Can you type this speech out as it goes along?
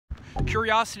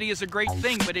Curiosity is a great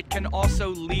thing, but it can also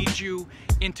lead you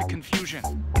into confusion.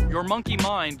 Your monkey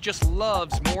mind just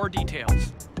loves more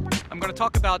details. I'm going to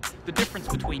talk about the difference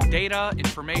between data,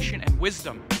 information, and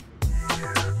wisdom.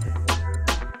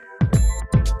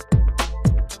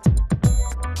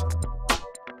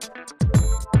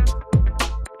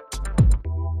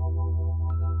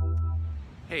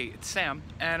 Hey, it's Sam,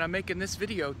 and I'm making this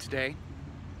video today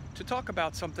to talk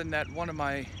about something that one of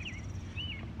my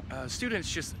students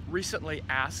just recently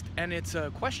asked, and it's a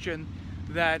question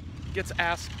that gets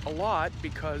asked a lot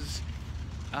because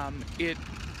it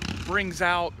brings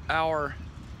out our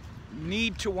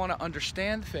need to want to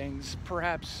understand things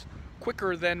perhaps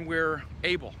quicker than we're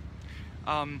able.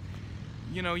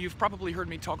 You know, you've probably heard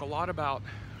me talk a lot about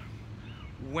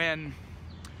when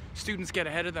students get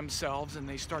ahead of themselves and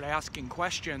they start asking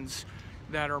questions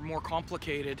that are more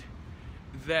complicated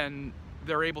than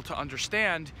they're able to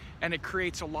understand, and it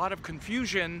creates a lot of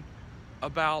confusion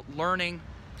about learning.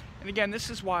 And again, this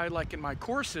is why, like in my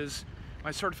courses, my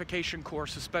certification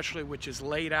course especially, which is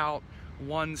laid out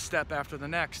one step after the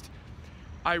next,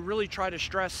 I really try to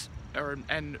stress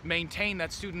and maintain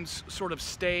that students sort of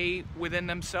stay within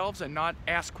themselves and not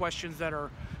ask questions that are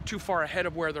too far ahead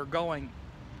of where they're going.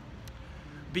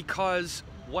 Because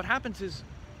what happens is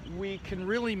we can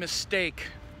really mistake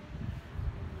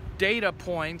data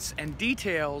points and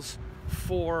details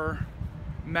for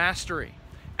mastery,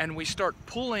 and we start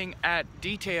pulling at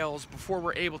details before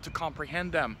we're able to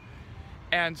comprehend them.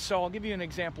 And so I'll give you an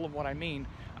example of what I mean.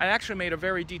 I actually made a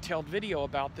very detailed video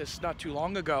about this not too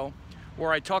long ago,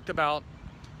 where I talked about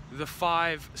the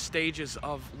 5 stages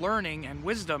of learning and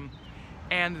wisdom,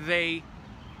 and they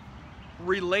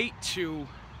relate to,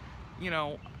 you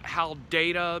know, how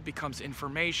data becomes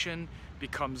information,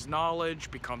 becomes knowledge,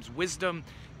 becomes wisdom.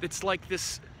 It's like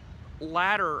this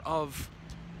ladder of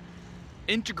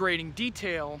integrating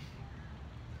detail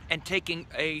and taking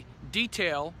a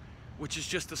detail, which is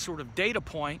just a sort of data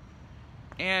point,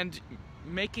 and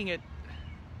making it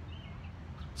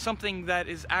something that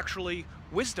is actually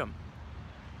wisdom,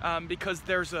 because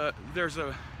there's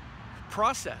a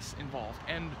process involved.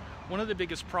 And one of the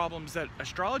biggest problems that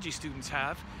astrology students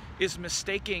have is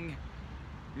mistaking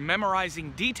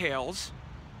memorizing details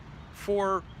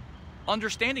for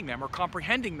understanding them or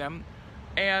comprehending them,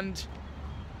 and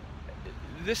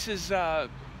this is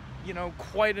you know,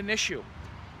 quite an issue.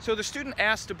 So the student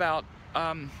asked about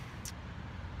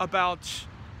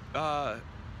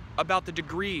the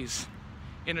degrees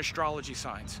in astrology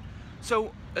signs.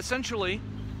 So essentially,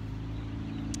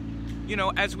 you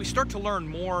know, as we start to learn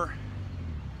more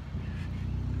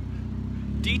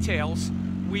details,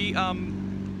 we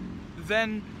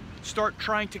then start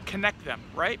trying to connect them,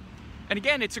 right? And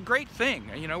again, it's a great thing.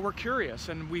 You know, we're curious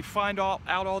and we find out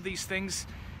all these things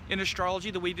in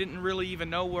astrology that we didn't really even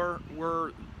know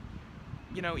were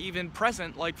you know, even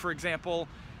present. Like, for example,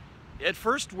 at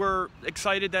first we're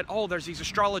excited that, oh, there's these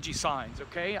astrology signs,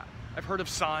 okay? I've heard of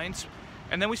signs.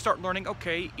 And then we start learning,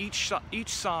 okay, each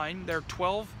sign, there are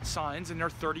 12 signs and there are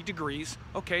 30 degrees.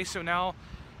 Okay, so now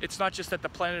it's not just that the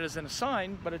planet is in a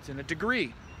sign, but it's in a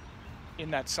degree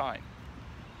in that sign.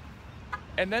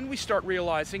 And then we start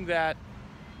realizing that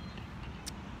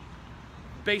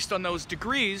based on those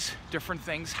degrees, different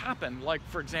things happen. Like,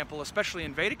 for example, especially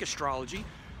in Vedic astrology,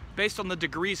 based on the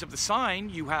degrees of the sign,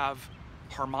 you have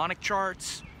harmonic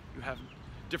charts, you have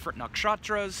different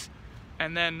nakshatras,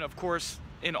 and then, of course,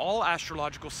 in all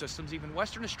astrological systems, even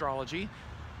Western astrology,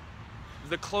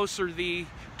 the closer the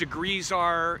degrees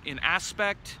are in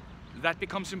aspect, that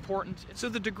becomes important. So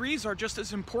the degrees are just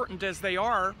as important as they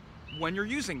are when you're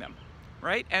using them,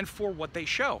 right? And for what they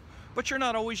show. But you're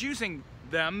not always using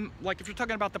them. Like if you're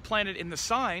talking about the planet in the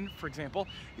sign, for example,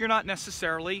 you're not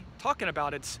necessarily talking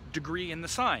about its degree in the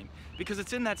sign, because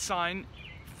it's in that sign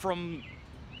from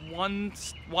 1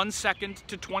 second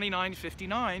to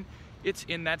 29:59. It's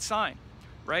in that sign,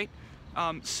 right?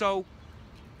 So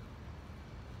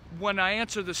when I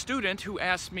answer the student who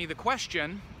asked me the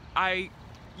question, I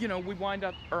wind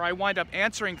up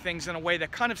answering things in a way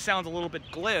that kind of sounds a little bit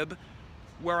glib,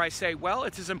 where I say, well,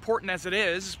 it's as important as it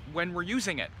is when we're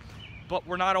using it, but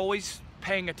we're not always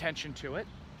paying attention to it.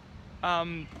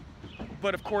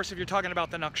 But of course, if you're talking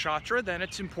about the nakshatra, then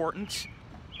it's important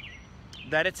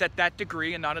that it's at that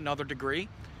degree and not another degree.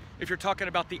 If you're talking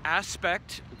about the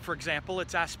aspect, for example,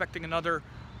 it's aspecting another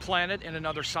planet in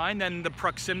another sign, then the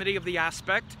proximity of the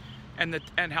aspect and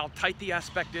how tight the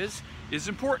aspect is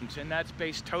important, and that's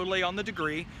based totally on the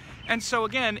degree. And so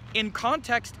again, in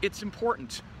context, it's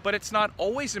important, but it's not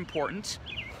always important.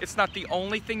 It's not the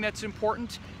only thing that's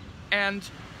important. And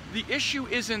the issue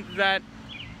isn't that,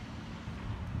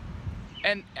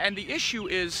 and the issue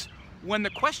is when the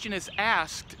question is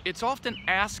asked, it's often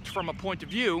asked from a point of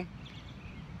view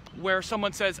where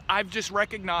someone says, I've just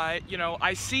recognized, you know,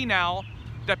 I see now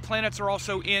that planets are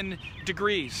also in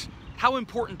degrees. How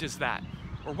important is that?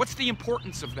 Or what's the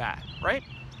importance of that, right?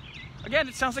 Again,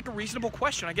 it sounds like a reasonable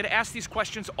question. I get asked these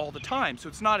questions all the time, so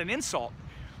it's not an insult.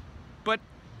 But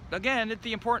again,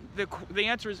 the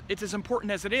answer is it's as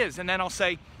important as it is. And then I'll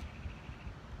say,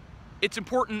 it's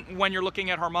important when you're looking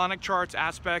at harmonic charts,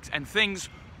 aspects, and things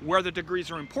where the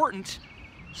degrees are important.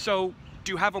 So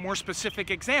do you have a more specific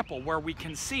example where we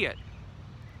can see it?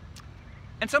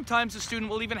 And sometimes the student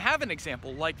will even have an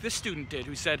example, like this student did,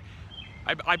 who said,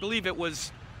 I believe it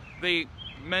was, they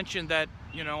mentioned that,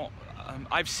 you know,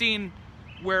 I've seen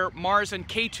where Mars and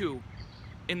Ketu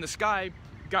in the sky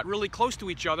got really close to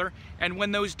each other, and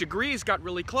when those degrees got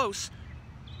really close,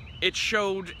 it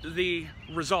showed the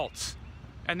results.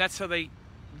 And that's how they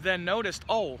then noticed,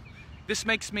 oh, this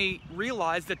makes me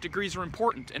realize that degrees are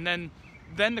important. And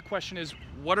then the question is,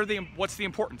 what's the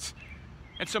importance?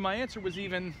 And so my answer was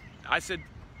I said,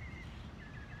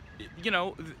 you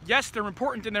know, yes, they're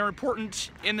important, and they're important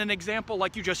in an example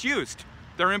like you just used.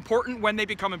 They're important when they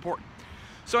become important.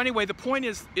 So anyway, the point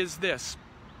is this.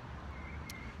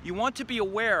 You want to be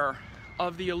aware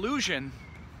of the illusion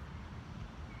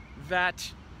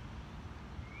that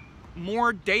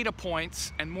more data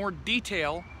points and more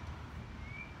detail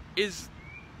is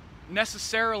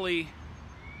necessarily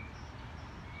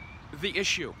the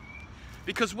issue.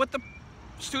 Because what the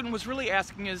student was really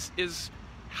asking is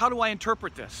how do I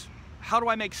interpret this? How do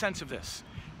I make sense of this?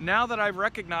 Now that I've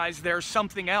recognized there's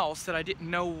something else that I didn't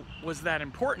know was that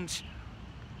important,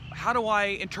 how do I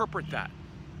interpret that?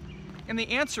 And the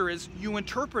answer is you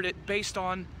interpret it based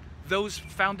on those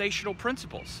foundational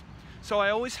principles. So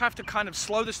I always have to kind of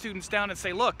slow the students down and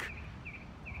say, look,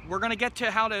 we're going to get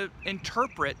to how to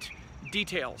interpret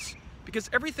details, because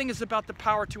everything is about the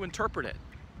power to interpret it.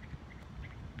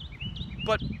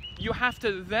 But you have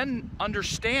to then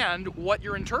understand what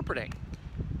you're interpreting.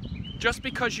 Just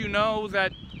because you know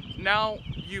that now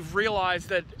you've realized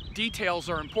that details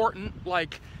are important,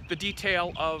 like the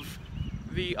detail of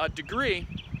the degree,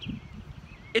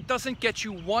 it doesn't get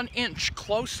you 1 inch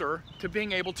closer to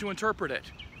being able to interpret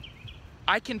it.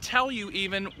 I can tell you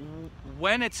even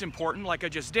when it's important, like I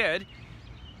just did,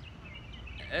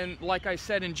 and like I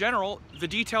said in general, the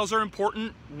details are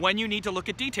important when you need to look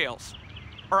at details.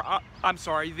 Or, I'm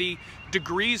sorry, the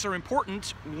degrees are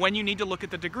important when you need to look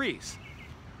at the degrees.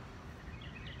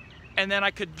 And then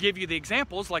I could give you the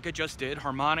examples like I just did,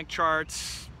 harmonic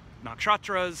charts,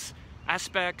 nakshatras,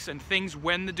 aspects, and things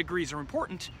when the degrees are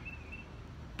important.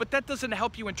 But that doesn't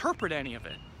help you interpret any of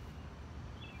it.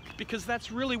 Because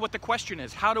that's really what the question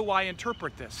is. How do I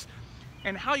interpret this?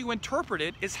 And how you interpret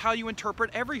it is how you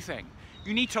interpret everything.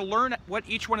 You need to learn what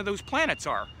each one of those planets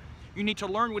are. You need to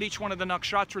learn what each one of the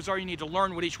nakshatras are. You need to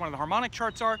learn what each one of the harmonic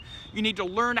charts are. You need to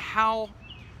learn how,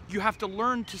 you have to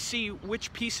learn to see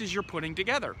which pieces you're putting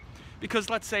together. Because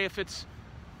let's say if it's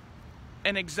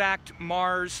an exact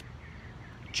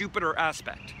Mars-Jupiter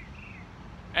aspect,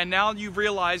 and now you've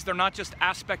realized they're not just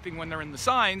aspecting when they're in the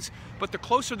signs, but the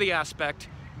closer the aspect,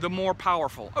 the more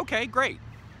powerful. Okay, great.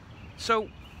 So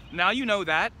now you know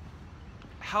that.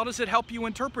 How does it help you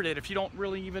interpret it if you don't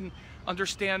really even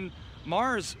understand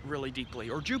Mars really deeply,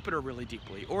 or Jupiter really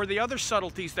deeply, or the other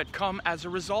subtleties that come as a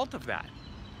result of that?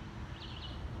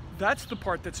 That's the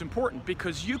part that's important,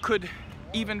 because you could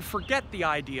even forget the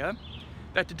idea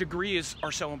that the degrees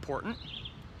are so important.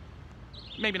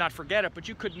 Maybe not forget it, but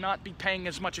you could not be paying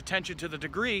as much attention to the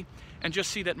degree and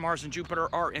just see that Mars and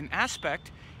Jupiter are in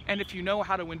aspect. And if you know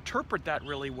how to interpret that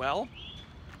really well,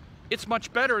 it's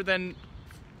much better than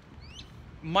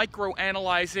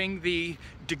micro-analyzing the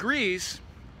degrees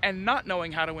and not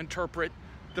knowing how to interpret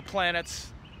the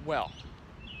planets well.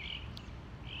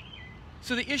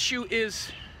 So the issue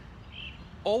is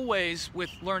always with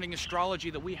learning astrology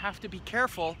that we have to be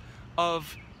careful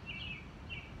of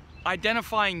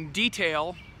identifying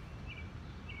detail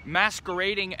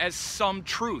masquerading as some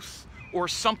truth or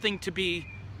something to be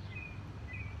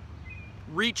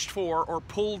reached for or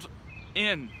pulled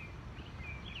in.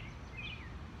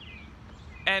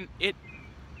 And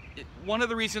one of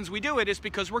the reasons we do it is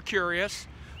because we're curious,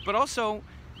 but also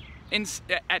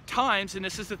at times, and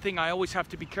this is the thing I always have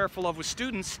to be careful of with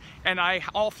students, and I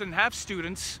often have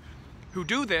students who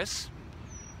do this,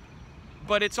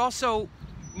 but it's also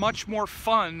much more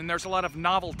fun, and there's a lot of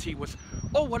novelty with,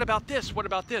 oh, what about this? What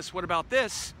about this? What about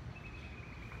this?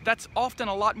 That's often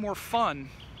a lot more fun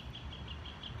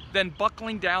than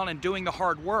buckling down and doing the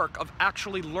hard work of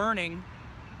actually learning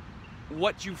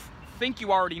what you think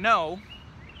you already know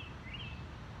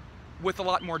with a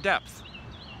lot more depth.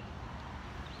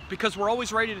 because we're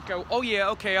always ready to go, oh yeah,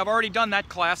 okay, I've already done that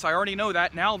class, I already know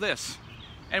that, now this.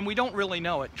 And we don't really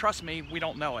know it. Trust me, we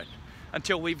don't know it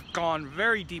until we've gone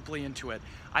very deeply into it.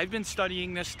 I've been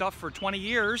studying this stuff for 20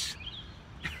 years,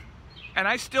 and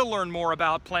I still learn more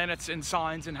about planets and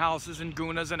signs and houses and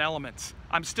gunas and elements.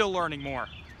 I'm still learning more.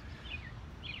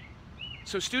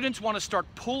 So students want to start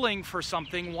pulling for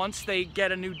something once they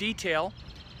get a new detail.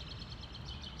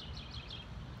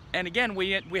 And again,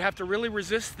 we have to really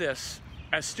resist this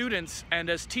as students, and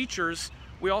as teachers,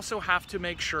 we also have to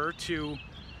make sure to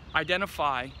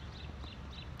identify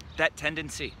that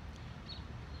tendency.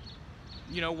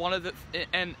 One of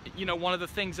the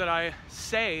things that I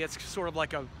say, it's sort of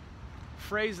like a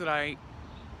phrase that I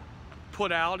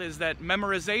put out, is that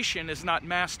memorization is not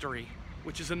mastery,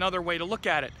 which is another way to look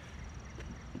at it.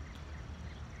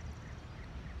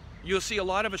 You'll see a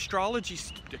lot of astrology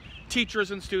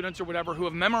teachers and students or whatever who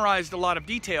have memorized a lot of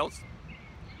details,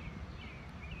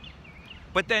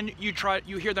 but then you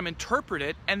hear them interpret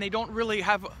it, and they don't really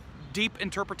have deep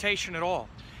interpretation at all.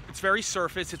 It's very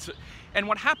surface. And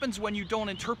what happens when you don't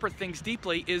interpret things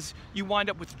deeply is you wind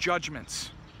up with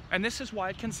judgments. And this is why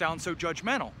it can sound so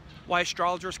judgmental, why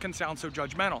astrologers can sound so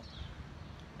judgmental.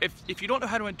 If you don't know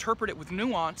how to interpret it with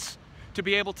nuance, to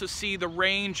be able to see the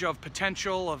range of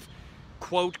potential of,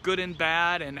 quote, good and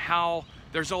bad, and how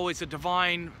there's always a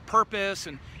divine purpose,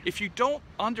 and if you don't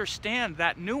understand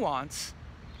that nuance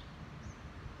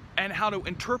and how to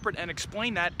interpret and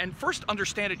explain that, and first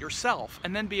understand it yourself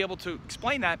and then be able to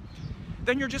explain that,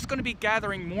 then you're just going to be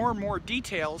gathering more and more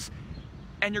details,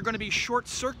 and you're going to be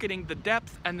short-circuiting the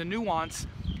depth and the nuance.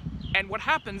 And what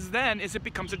happens then is it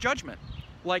becomes a judgment,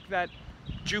 like that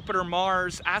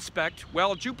Jupiter-Mars aspect.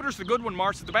 Well, Jupiter's the good one,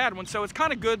 Mars is the bad one, so it's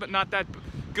kind of good but not that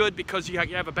good because you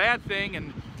have a bad thing.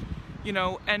 And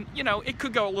it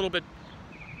could go a little bit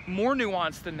more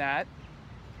nuanced than that,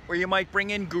 where you might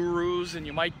bring in gurus, and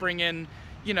you might bring in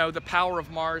the power of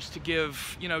Mars to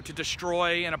give, to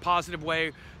destroy in a positive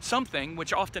way something,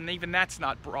 which often even that's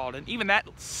not brought in. Even that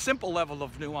simple level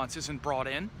of nuance isn't brought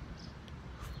in.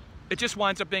 It just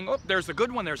winds up being, oh, there's a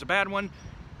good one, there's a bad one,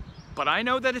 but I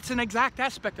know that it's an exact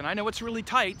aspect, and I know it's really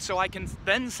tight, so I can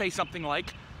then say something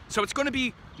like, so it's going to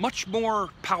be much more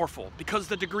powerful because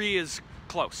the degree is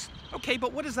close. Okay,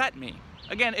 but what does that mean?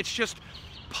 Again, it's just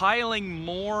piling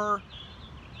more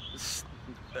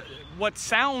what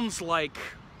sounds like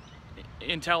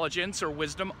intelligence or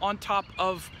wisdom on top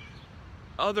of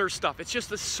other stuff. It's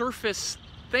just a surface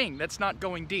thing that's not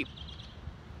going deep.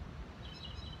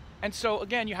 And so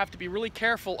again, you have to be really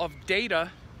careful of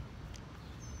data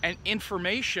and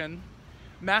information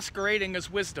masquerading as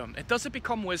wisdom. It doesn't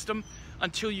become wisdom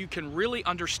until you can really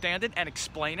understand it and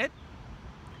explain it.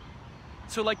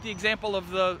 So like the example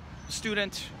of the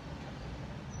student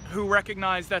who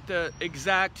recognized that the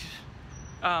exact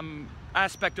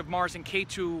aspect of Mars and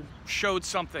Ketu showed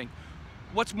something.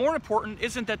 What's more important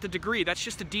isn't that the degree, that's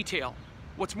just a detail.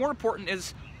 What's more important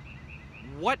is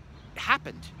what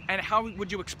happened and how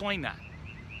would you explain that?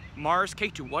 Mars,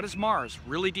 Ketu, what is Mars?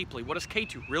 Really deeply. What is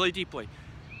Ketu? Really deeply.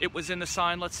 It was in the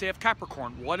sign, let's say, of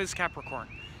Capricorn. What is Capricorn?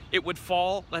 It would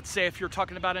fall, let's say if you're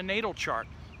talking about a natal chart,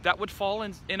 that would fall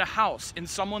in a house, in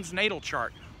someone's natal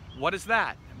chart. What is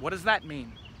that? What does that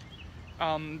mean?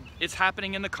 It's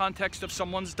happening in the context of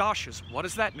someone's dashas. What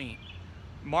does that mean?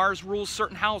 Mars rules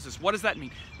certain houses. What does that mean?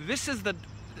 This is the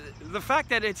fact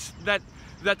that that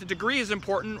the degree is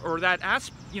important, or that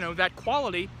that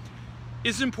quality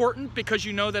is important, because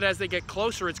you know that as they get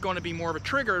closer, it's going to be more of a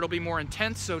trigger. It'll be more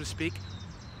intense, so to speak.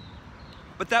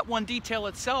 But that one detail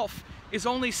itself is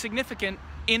only significant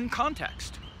in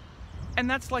context, and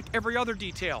that's like every other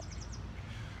detail.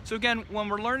 So again, when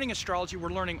we're learning astrology, we're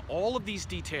learning all of these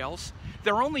details.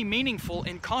 They're only meaningful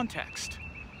in context.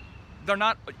 They're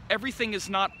not, everything is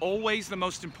not always the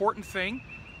most important thing,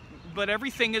 but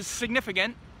everything is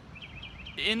significant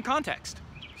in context.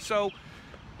 So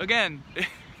again,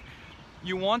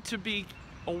 you want to be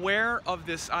aware of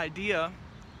this idea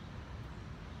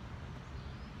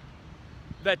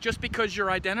that just because you're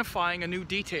identifying a new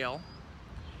detail,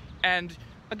 and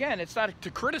again, it's not to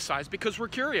criticize, because we're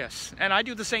curious, and I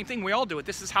do the same thing, we all do it.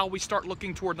 This is how we start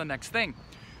looking toward the next thing.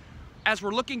 As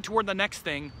we're looking toward the next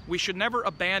thing, we should never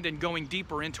abandon going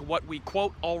deeper into what we,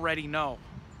 quote, already know.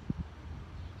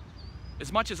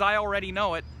 As much as I already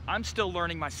know it, I'm still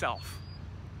learning myself.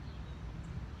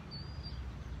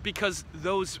 Because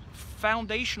those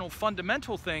foundational,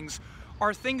 fundamental things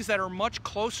are things that are much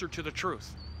closer to the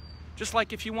truth. Just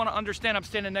like if you want to understand, I'm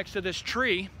standing next to this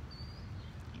tree,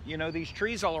 you know, these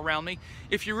trees all around me.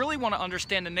 If you really want to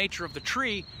understand the nature of the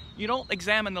tree, you don't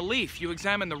examine the leaf, you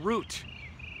examine the root.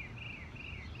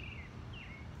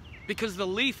 because the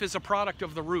leaf is a product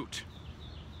of the root.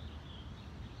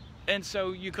 And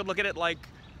so you could look at it like,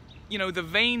 you know, the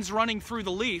veins running through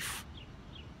the leaf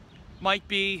might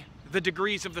be the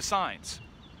degrees of the signs.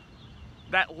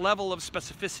 That level of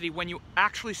specificity when you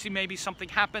actually see maybe something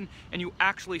happen and you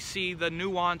actually see the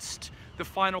nuanced, the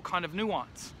final kind of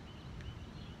nuance.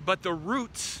 But the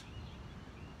roots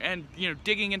and, you know,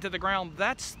 digging into the ground,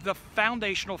 that's the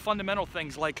foundational, fundamental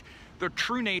things like the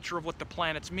true nature of what the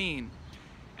planets mean.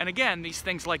 And again, these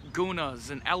things like gunas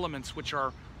and elements, which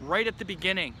are right at the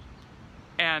beginning,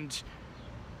 and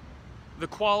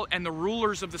the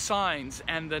rulers of the signs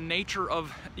and the nature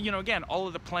of, you know, again, all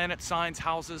of the planet signs,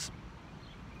 houses.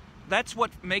 That's what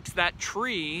makes that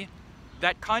tree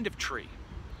that kind of tree.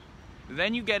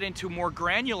 Then you get into more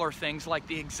granular things like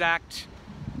the exact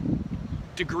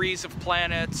degrees of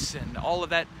planets and all of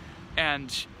that,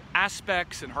 and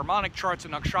aspects and harmonic charts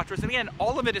and nakshatras. And again,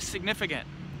 all of it is significant.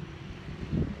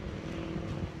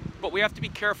 But we have to be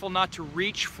careful not to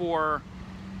reach for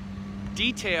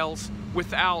details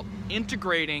without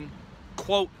integrating,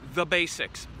 quote, the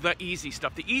basics, the easy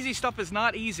stuff. The easy stuff is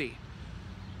not easy.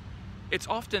 It's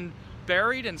often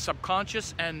buried and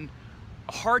subconscious and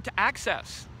hard to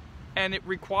access. And it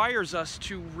requires us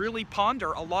to really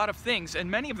ponder a lot of things,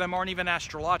 and many of them aren't even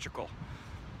astrological.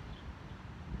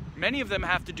 Many of them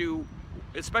have to do,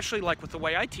 especially like with the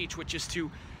way I teach, which is to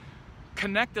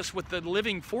connect us with the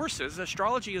living forces.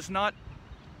 Astrology is not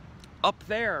up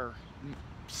there,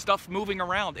 stuff moving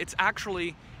around. It's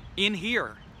actually in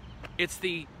here. It's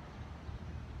the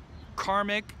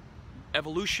karmic,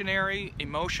 evolutionary,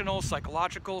 emotional,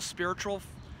 psychological, spiritual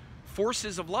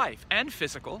forces of life, and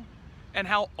physical, and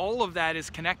how all of that is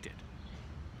connected.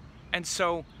 And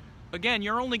so, again,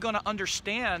 you're only going to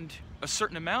understand a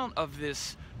certain amount of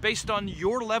this based on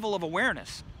your level of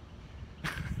awareness.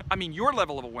 I mean, your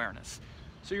level of awareness.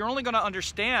 So you're only going to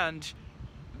understand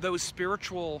those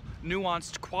spiritual,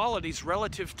 nuanced qualities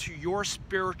relative to your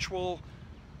spiritual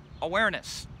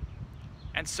awareness.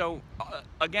 And so,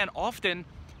 again, often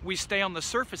we stay on the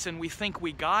surface and we think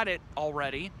we got it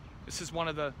already. This is one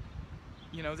of the,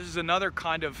 you know, this is another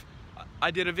kind of,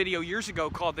 I did a video years ago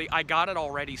called the I got it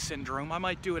already syndrome. I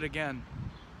might do it again.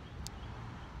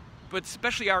 But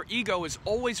especially our ego is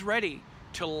always ready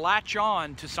to latch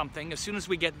on to something as soon as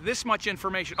we get this much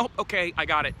information. Oh, okay, I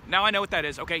got it. Now I know what that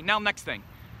is. Okay, now next thing.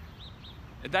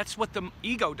 That's what the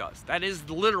ego does. That is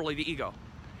literally the ego.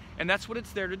 And that's what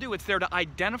it's there to do. It's there to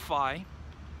identify,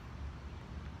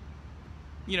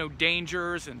 you know,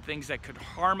 dangers and things that could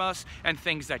harm us and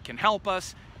things that can help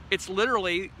us. It's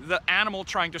literally the animal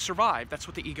trying to survive. That's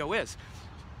what the ego is.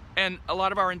 And a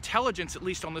lot of our intelligence, at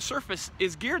least on the surface,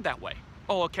 is geared that way.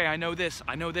 Oh, okay, I know this,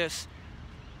 I know this.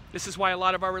 This is why a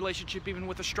lot of our relationship, even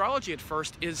with astrology at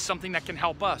first, is something that can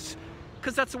help us.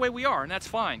 Because that's the way we are, and that's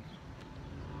fine.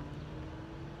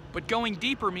 But going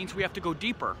deeper means we have to go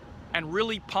deeper and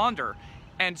really ponder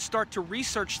and start to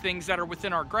research things that are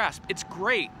within our grasp. It's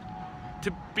great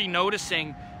to be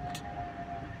noticing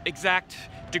exact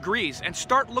degrees and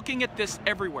start looking at this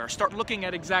everywhere. Start looking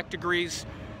at exact degrees,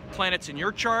 planets in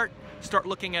your chart. Start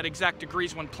looking at exact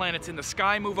degrees when planets in the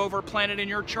sky move over a planet in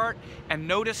your chart, and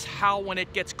notice how when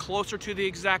it gets closer to the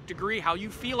exact degree, how you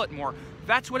feel it more.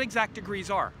 That's what exact degrees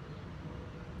are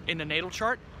in the natal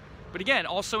chart. But again,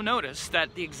 also notice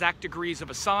that the exact degrees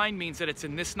of a sign means that it's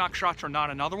in this nakshatra,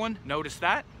 not another one. Notice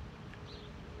that.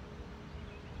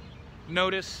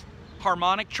 Notice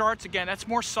harmonic charts. Again, that's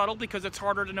more subtle because it's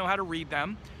harder to know how to read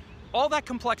them. All that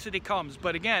complexity comes,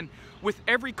 but again, with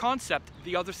every concept,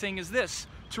 the other thing is this: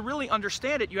 to really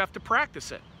understand it, you have to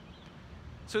practice it.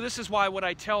 So this is why what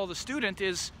I tell the student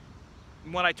is,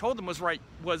 what I told them was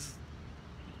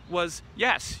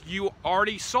yes, you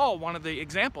already saw one of the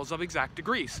examples of exact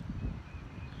degrees.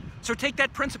 So take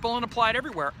that principle and apply it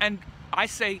everywhere. And I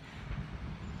say,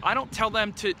 I don't tell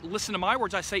them to listen to my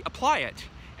words, I say apply it,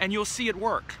 and you'll see it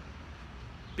work.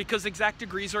 Because exact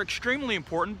degrees are extremely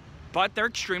important, but they're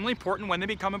extremely important when they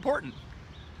become important.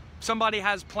 Somebody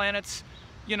has planets,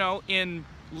 you know, in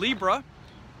Libra,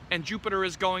 and Jupiter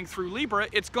is going through Libra,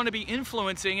 it's going to be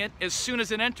influencing it as soon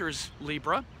as it enters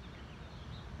Libra,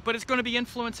 but it's going to be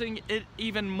influencing it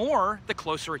even more the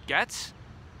closer it gets.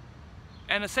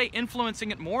 And to say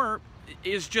influencing it more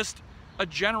is just a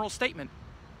general statement.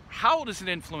 How does it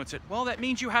influence it? Well, that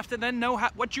means you have to then know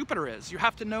what Jupiter is. You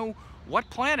have to know what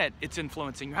planet it's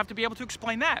influencing. You have to be able to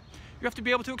explain that. You have to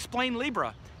be able to explain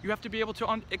Libra. You have to be able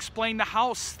to explain the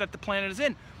house that the planet is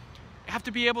in. You have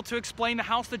to be able to explain the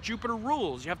house that Jupiter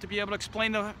rules. You have to be able to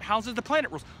explain the houses the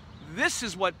planet rules. This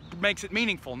is what makes it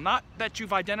meaningful, not that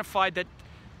you've identified that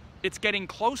it's getting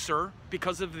closer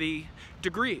because of the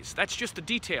degrees. That's just a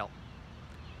detail.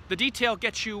 The detail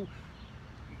gets you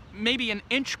maybe an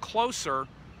inch closer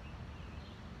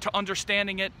to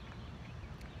understanding it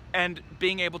and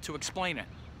being able to explain it,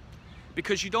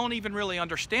 because you don't even really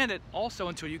understand it also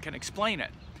until you can explain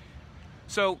it.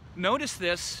 So notice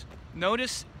this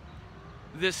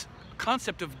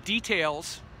concept of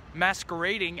details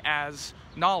masquerading as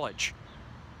knowledge,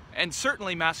 and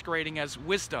certainly masquerading as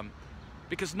wisdom,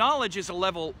 because knowledge is a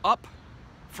level up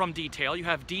from detail. You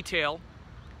have detail,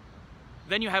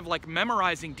 then you have like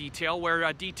memorizing detail, where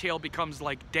a detail becomes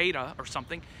like data or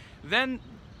something. Then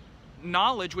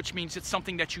knowledge, which means it's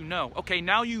something that you know. Okay,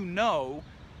 now you know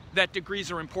that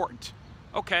degrees are important.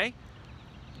 Okay,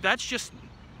 that's just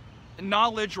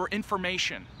knowledge or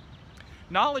information.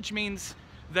 Knowledge means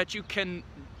that you can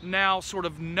now sort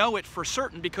of know it for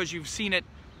certain because you've seen it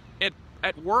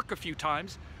at work a few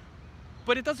times,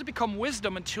 but it doesn't become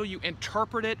wisdom until you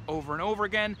interpret it over and over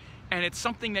again, and it's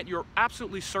something that you're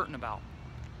absolutely certain about.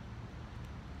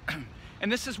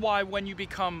 And this is why when you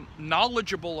become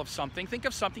knowledgeable of something, think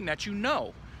of something that you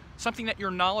know, something that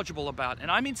you're knowledgeable about, and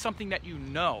I mean something that you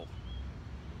know.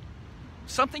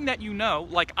 Something that you know,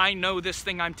 like I know this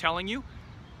thing I'm telling you,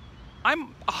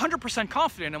 I'm 100%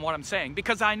 confident in what I'm saying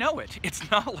because I know it. It's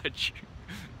knowledge.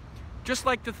 Just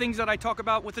like the things that I talk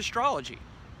about with astrology.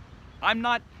 I'm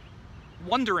not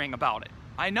wondering about it.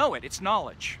 I know it. It's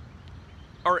knowledge.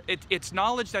 Or it's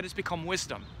knowledge that has become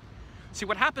wisdom. See,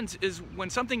 what happens is when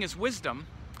something is wisdom,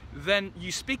 then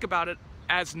you speak about it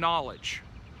as knowledge.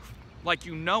 Like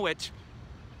you know it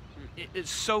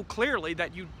so clearly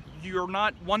that you're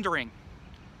not wondering.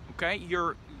 Okay?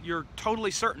 You're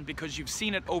totally certain because you've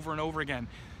seen it over and over again.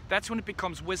 That's when it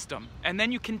becomes wisdom. And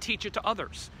then you can teach it to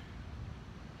others.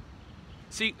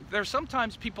 See, there's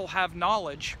sometimes people have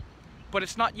knowledge, but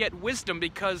it's not yet wisdom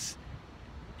because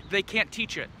they can't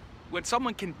teach it. When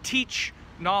someone can teach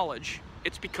knowledge,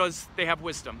 it's because they have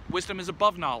wisdom. Wisdom is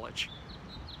above knowledge.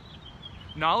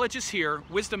 Knowledge is here,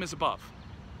 wisdom is above.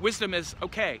 Wisdom is,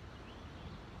 okay,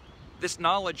 this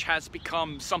knowledge has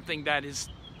become something that is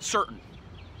certain.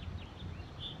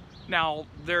 Now,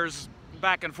 there's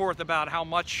back and forth about how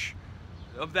much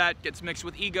of that gets mixed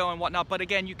with ego and whatnot, but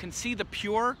again, you can see the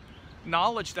pure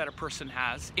knowledge that a person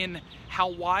has in how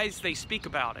wise they speak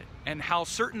about it, and how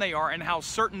certain they are, and how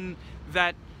certain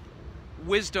that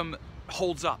wisdom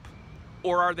holds up.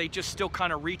 Or are they just still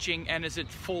kind of reaching, and is it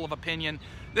full of opinion?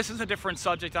 This is a different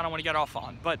subject I don't want to get off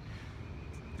on, but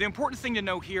the important thing to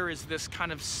know here is this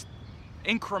kind of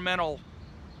incremental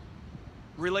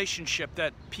relationship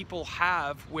that people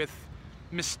have with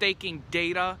mistaking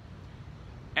data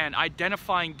and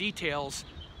identifying details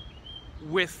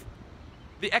with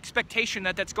the expectation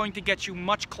that that's going to get you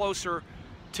much closer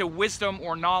to wisdom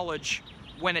or knowledge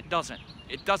when it doesn't.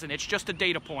 It doesn't. It's just a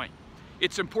data point.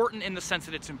 It's important in the sense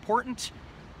that it's important.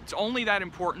 It's only that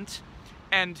important.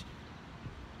 And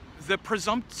the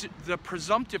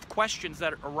presumptive questions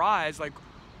that arise, like,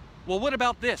 well, what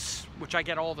about this? Which I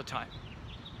get all the time.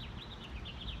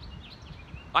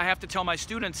 I have to tell my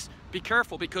students, be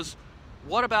careful, because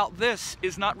what about this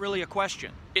is not really a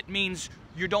question. It means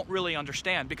you don't really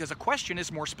understand, because a question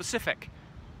is more specific.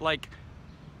 Like,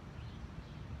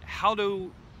 how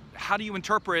do you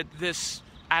interpret this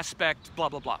aspect, blah,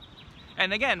 blah, blah.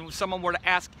 And again, if someone were to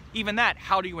ask even that,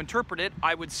 how do you interpret it?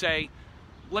 I would say,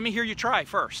 let me hear you try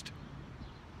first.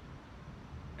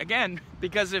 Again,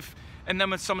 because and then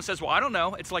when someone says, well, I don't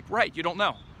know, it's like, right, you don't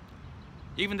know.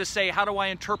 Even to say, how do I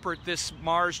interpret this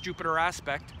Mars-Jupiter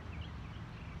aspect?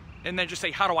 And then just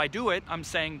say, how do I do it? I'm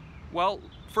saying, well,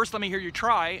 first let me hear you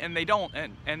try, and they don't,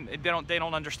 and they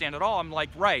don't understand at all. I'm like,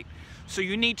 right. So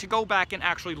you need to go back and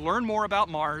actually learn more about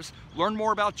Mars, learn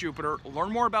more about Jupiter,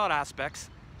 learn more about aspects,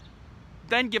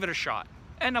 then give it a shot.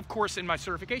 And of course, in my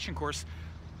certification course,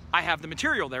 I have the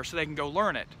material there so they can go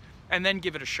learn it, and then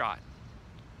give it a shot.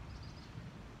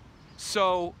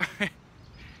 So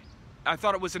I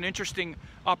thought it was an interesting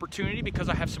opportunity because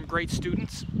I have some great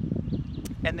students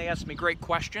and they asked me great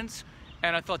questions,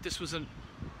 and I thought this was a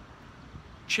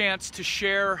chance to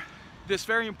share this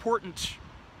very important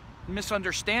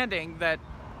misunderstanding that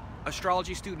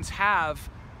astrology students have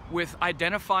with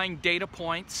identifying data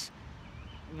points,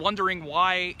 wondering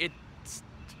why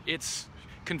it's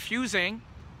confusing,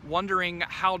 wondering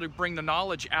how to bring the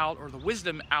knowledge out or the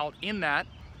wisdom out in that,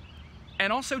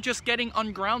 and also just getting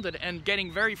ungrounded and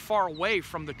getting very far away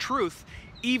from the truth,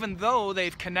 even though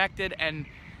they've connected and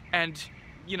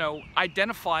you know,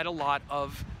 identified a lot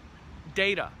of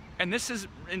data. And this is,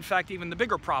 in fact, even the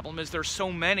bigger problem is there's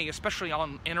so many, especially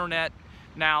on internet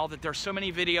now, that there's so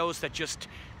many videos that just,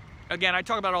 again, I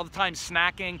talk about it all the time,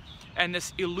 snacking, and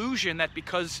this illusion that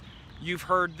because you've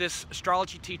heard this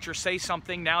astrology teacher say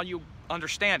something, now you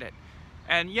understand it.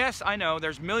 And yes, I know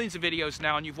there's millions of videos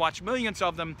now and you've watched millions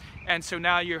of them, and so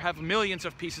now you have millions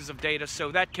of pieces of data,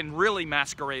 so that can really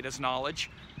masquerade as knowledge.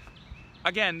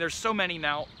 Again, there's so many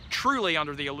now truly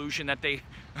under the illusion that they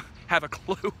have a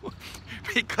clue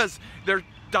because they're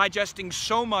digesting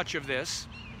so much of this,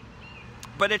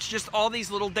 but it's just all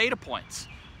these little data points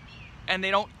and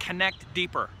they don't connect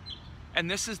deeper. And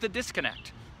this is the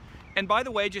disconnect. And by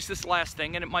the way, just this last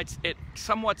thing, and it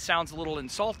somewhat sounds a little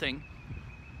insulting,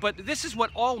 but this is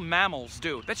what all mammals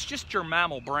do. That's just your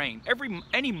mammal brain.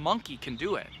 Any monkey can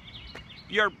do it.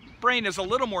 Your brain is a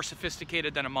little more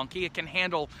sophisticated than a monkey. It can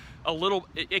handle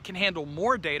it can handle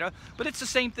more data, but it's the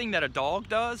same thing that a dog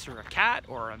does, or a cat,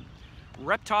 or a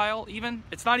reptile even.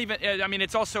 It's not even, I mean,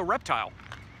 it's also reptile.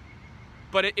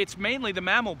 But it's mainly the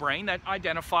mammal brain that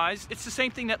identifies. It's the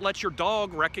same thing that lets your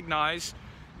dog recognize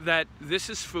that this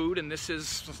is food and this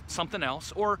is something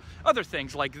else, or other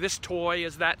things like this toy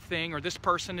is that thing, or this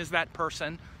person is that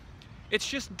person. It's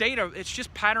just data. It's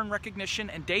just pattern recognition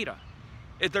and data.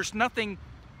 There's nothing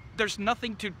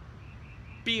to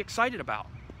be excited about,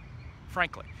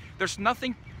 frankly. There's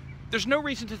no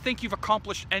reason to think you've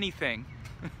accomplished anything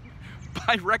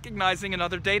by recognizing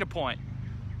another data point.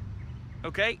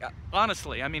 Okay?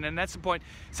 Honestly, I mean, and that's the point.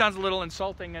 It sounds a little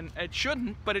insulting, and it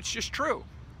shouldn't, but it's just true.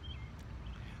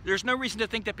 There's no reason to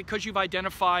think that because you've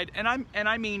identified, and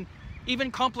I mean even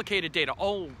complicated data.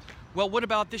 Oh, well, what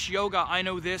about this yoga? I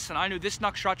know this, and I know this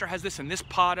nakshatra has this, and this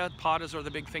pada. Padas are the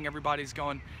big thing everybody's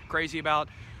going crazy about.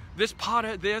 This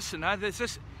pada, this, and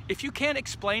this. If you can't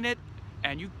explain it,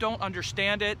 and you don't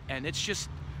understand it, and it's just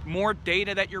more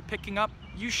data that you're picking up,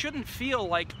 you shouldn't feel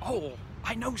like, oh,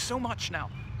 I know so much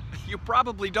now. You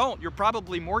probably don't. You're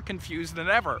probably more confused than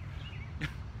ever.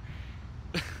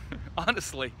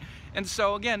 Honestly. And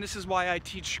so again, this is why I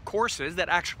teach courses that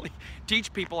actually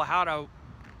teach people how to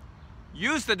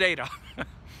use the data,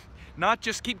 not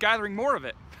just keep gathering more of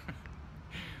it.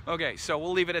 Okay, so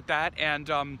we'll leave it at that, and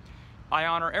I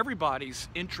honor everybody's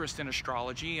interest in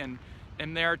astrology, and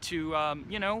am there to,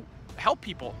 you know, help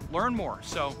people learn more.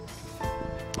 So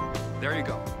there you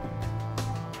go.